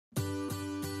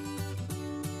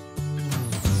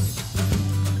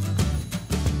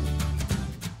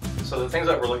the things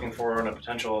that we're looking for in a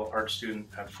potential art student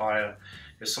at FIEA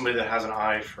is somebody that has an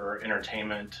eye for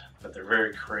entertainment, that they're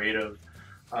very creative.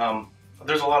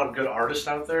 There's a lot of good artists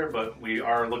out there, but we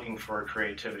are looking for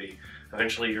creativity.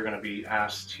 Eventually you're going to be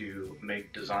asked to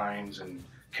make designs and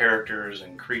characters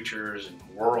and creatures and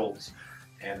worlds,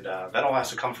 and that all has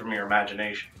to come from your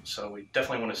imagination. So we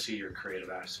definitely want to see your creative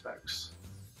aspects.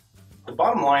 The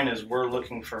bottom line is we're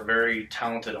looking for very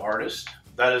talented artists.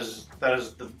 That is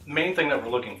the main thing that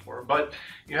we're looking for. But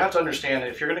you have to understand,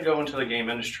 if you're going to go into the game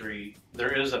industry,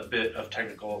 there is a bit of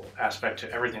technical aspect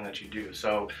to everything that you do.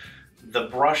 So the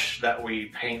brush that we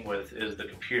paint with is the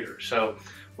computer. So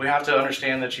we have to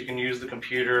understand that you can use the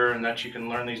computer and that you can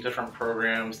learn these different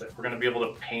programs, that we're going to be able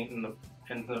to paint in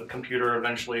the computer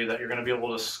eventually, that you're going to be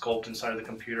able to sculpt inside the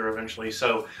computer eventually.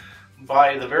 So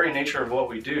by the very nature of what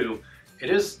we do,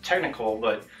 it is technical,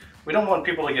 but we don't want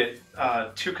people to get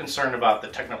too concerned about the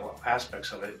technical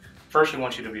aspects of it. First, we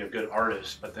want you to be a good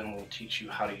artist, but then we'll teach you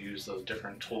how to use those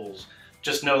different tools.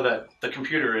 Just know that the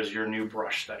computer is your new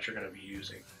brush that you're going to be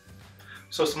using.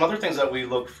 So some other things that we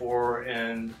look for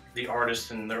in the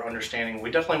artist and their understanding, we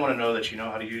definitely want to know that you know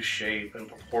how to use shape and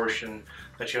proportion,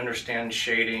 that you understand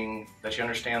shading, that you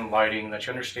understand lighting, that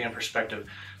you understand perspective.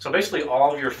 So basically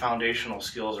all of your foundational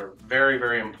skills are very,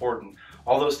 very important.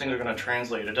 All those things are going to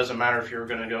translate. It doesn't matter if you're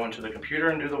going to go into the computer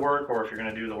and do the work or if you're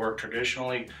going to do the work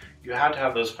traditionally. You have to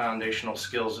have those foundational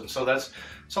skills, and so that's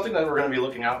something that we're going to be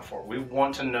looking out for. We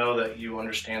want to know that you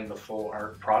understand the full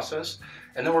art process,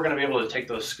 and then we're going to be able to take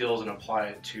those skills and apply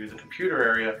it to the computer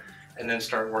area and then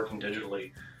start working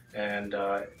digitally. And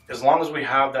as long as we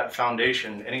have that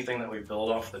foundation, anything that we build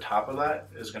off the top of that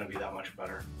is going to be that much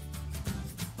better.